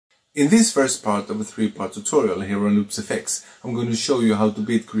In this first part of a 3-part tutorial here on LoopsFX, I'm going to show you how to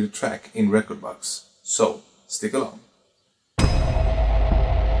beat grid a track in Rekordbox. So, stick along.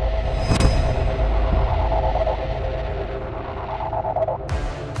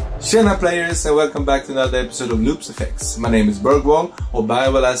 Tjena players, and welcome back to another episode of LoopsFX. My name is BERGWALL, or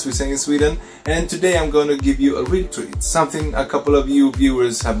BERGWALL as we say in Sweden, and today I'm going to give you a real treat, something a couple of you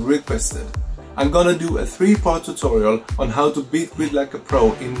viewers have requested. I'm going to do a 3-part tutorial on how to beat grid like a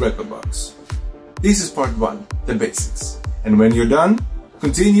pro in Rekordbox. This is part 1, the basics. And when you're done,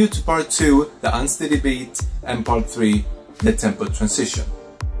 continue to part 2, the unsteady beat, and part 3, the tempo transition.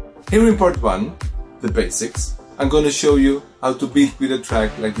 Here in part 1, the basics, I'm going to show you how to beat grid a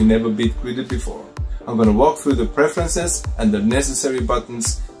track like you never beat gridded before. I'm going to walk through the preferences and the necessary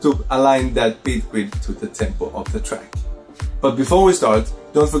buttons to align that beat grid to the tempo of the track. But before we start,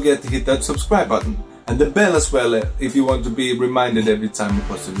 don't forget to hit that subscribe button and the bell as well if you want to be reminded every time we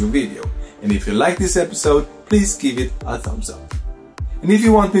post a new video. And if you like this episode, please give it a thumbs up. And if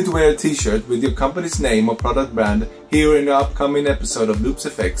you want me to wear a t-shirt with your company's name or product brand here in the upcoming episode of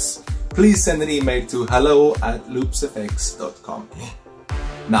LoopsFX, please send an email to hello@loopsfx.com.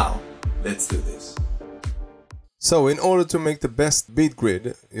 Now, let's do this. So, in order to make the best beat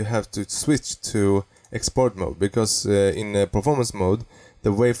grid, you have to switch to export mode, because in performance mode,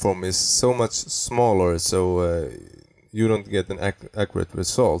 the waveform is so much smaller, so you don't get an accurate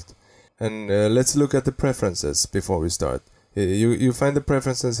result. And let's look at the preferences before we start. You find the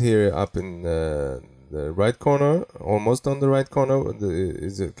preferences here up in the right corner, almost on the right corner,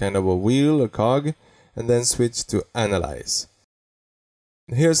 is a kind of a wheel, a cog, and then switch to Analyze.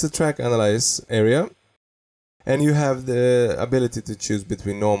 Here's the track Analyze area, and you have the ability to choose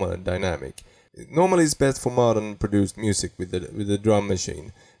between normal and dynamic. Normal is best for modern produced music with the drum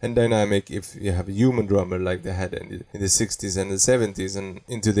machine, and dynamic if you have a human drummer like they had in the 60s and the 70s and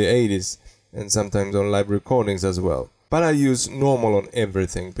into the 80s, and sometimes on live recordings as well. But I use normal on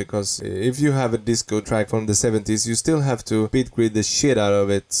everything, because if you have a disco track from the 70s, you still have to beat grid the shit out of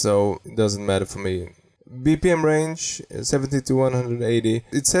it, so it doesn't matter for me. BPM range 70 to 180.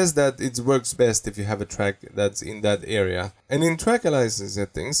 It says that it works best if you have a track that's in that area. And in track analysis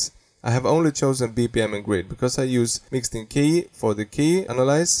settings, I have only chosen BPM and grid because I use mixed in key for the key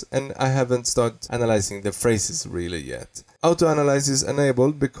analyze, and I haven't started analyzing the phrases really yet. Auto analyze is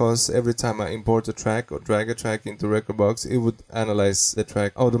enabled because every time I import a track or drag a track into Rekordbox, it would analyze the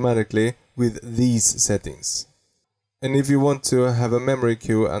track automatically with these settings. And if you want to have a memory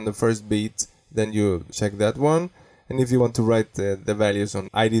cue on the first beat, then you check that one. And if you want to write the values on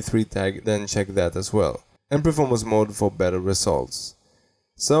ID3 tag, then check that as well. And performance mode for better results.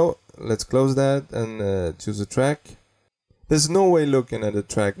 So let's close that and choose a track. There's no way looking at a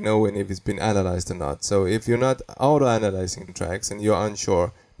track knowing if it's been analyzed or not. So if you're not auto-analyzing tracks and you're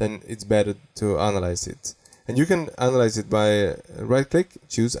unsure, then it's better to analyze it. And you can analyze it by right-click,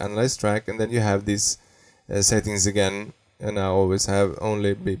 choose Analyze Track, and then you have these settings again. And I always have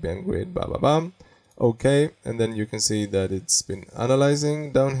only BPM grid, blah blah blah. Okay, and then you can see that it's been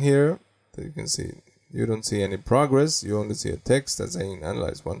analyzing down here. So you can see you don't see any progress. You only see a text that's saying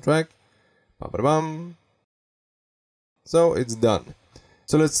analyze one track. Blah blah blah. So it's done.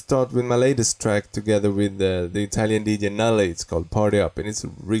 So let's start with my latest track together with the Italian DJ Nully. It's called Party Up, and it's a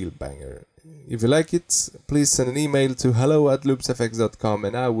real banger. If you like it, please send an email to hello@loopsfx.com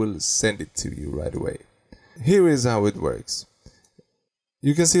and I will send it to you right away. Here is how it works.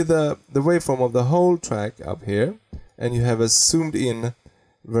 You can see the waveform of the whole track up here, and you have a zoomed in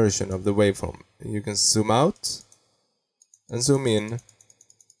version of the waveform. You can zoom out and zoom in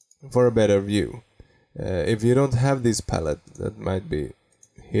for a better view. If you don't have this palette, that might be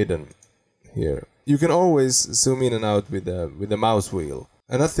hidden here. You can always zoom in and out with the mouse wheel,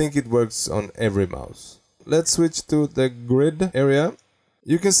 and I think it works on every mouse. Let's switch to the grid area.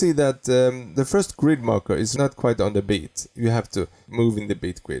 You can see that the first grid marker is not quite on the beat. You have to move in the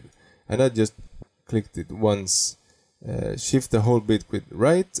beat grid, and I just clicked it once. Shift the whole beat grid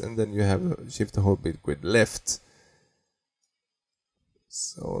right, and then you have shift the whole beat grid left.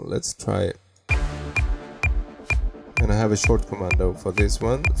 So let's try. And I have a short commando for this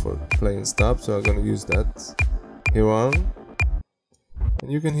one, for play and stop, so I'm going to use that here on.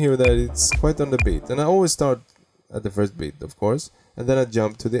 And you can hear that it's quite on the beat. And I always start at the first beat, of course, and then I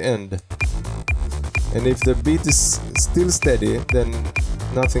jump to the end. And if the beat is still steady, then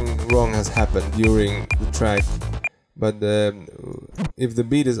nothing wrong has happened during the track. But if the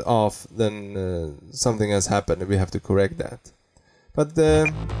beat is off, then something has happened and we have to correct that. But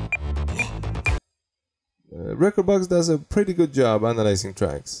Rekordbox does a pretty good job analyzing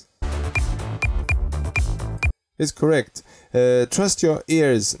tracks. It's correct. Trust your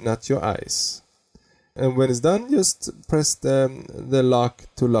ears, not your eyes. And when it's done, just press the lock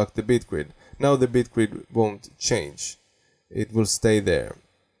to lock the beat grid. Now the beat grid won't change. It will stay there.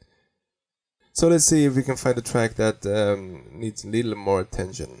 So let's see if we can find a track that needs a little more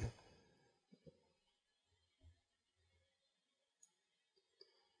attention.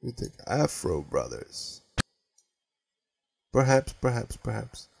 We take Afro Brothers.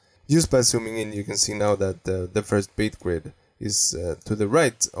 Perhaps. Just by zooming in, you can see now that the first beat grid is to the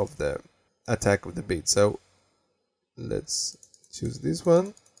right of the attack of the beat. So let's choose this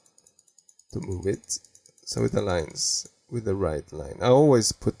one to move it so it aligns with the right line. I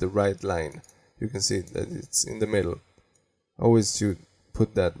always put the right line. You can see that it's in the middle. Always should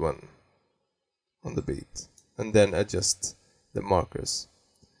put that one on the beat and then adjust the markers.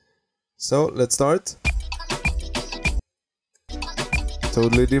 So let's start.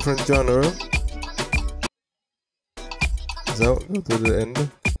 Totally different genre. So go to the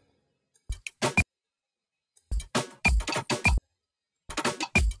end.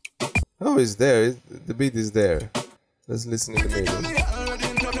 Oh, it's there. The beat is there. Let's listen in the middle.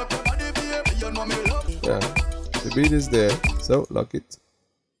 Yeah, the beat is there. So lock it.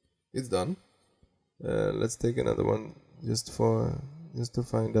 It's done. Let's take another one just to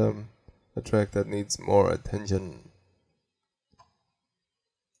find a track that needs more attention.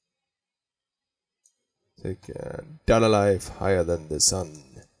 Take Dollar Life, Higher Than the Sun.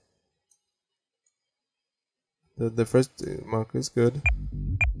 The first marker is good.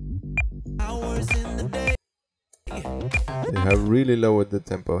 They have really lowered the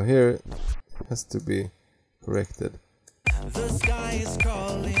tempo here. It has to be corrected. The sky is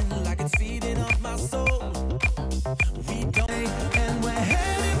crawling like it's feeding off my soul. We don't and we're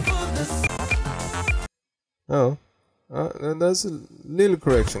heading for the sun. Oh, there's a little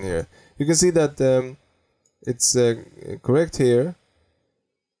correction here. You can see that it's correct here.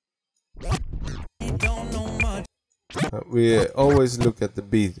 We always look at the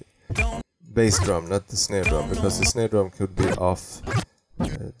beat, bass drum, not the snare drum, because the snare drum could be off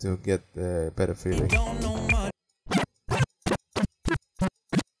to get a better feeling.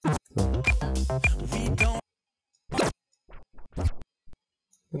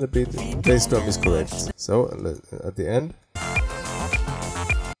 And the bass drum is correct. So at the end,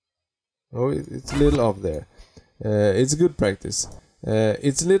 oh, it's a little off there. It's good practice.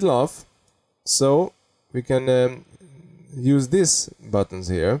 It's a little off, so we can use these buttons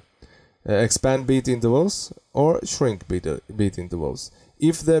here. Expand beat intervals or shrink beat intervals.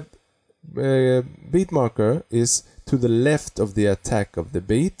 If the beat marker is to the left of the attack of the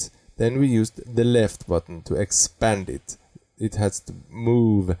beat, then we use the left button to expand it. It has to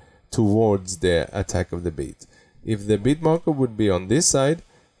move towards the attack of the beat. If the beat marker would be on this side,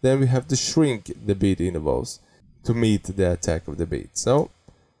 then we have to shrink the beat intervals to meet the attack of the beat. So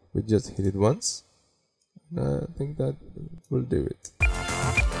we just hit it once. I think that will do it.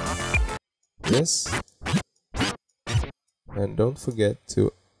 Yes. And don't forget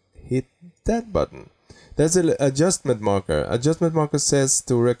to hit that button. That's an adjustment marker. Adjustment marker says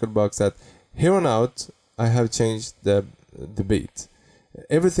to Rekordbox that here on out I have changed the beat.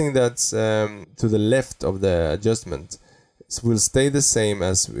 Everything that's to the left of the adjustment will stay the same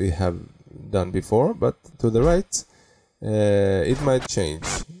as we have done before, but to the right it might change.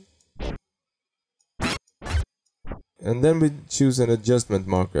 And then we choose an adjustment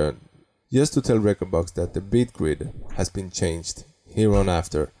marker just to tell Rekordbox that the beat grid has been changed here on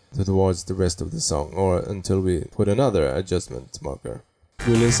after towards the rest of the song, or until we put another adjustment marker.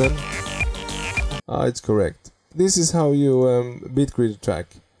 You listen? Ah, it's correct. This is how you beat grid a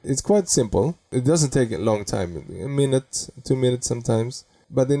track. It's quite simple. It doesn't take a long time, a minute, 2 minutes sometimes.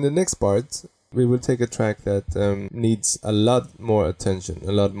 But in the next part, we will take a track that needs a lot more attention,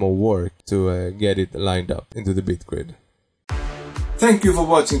 a lot more work to get it lined up into the beat grid. Thank you for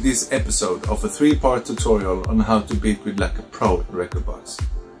watching this episode of a 3-part tutorial on how to beat grid like a pro in Rekordbox.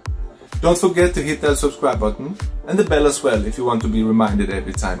 Don't forget to hit that subscribe button and the bell as well if you want to be reminded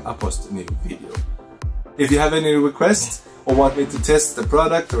every time I post a new video. If you have any requests or want me to test a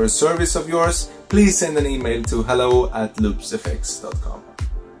product or a service of yours, please send an email to hello@loopsfx.com.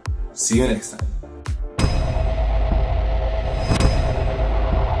 See you next time.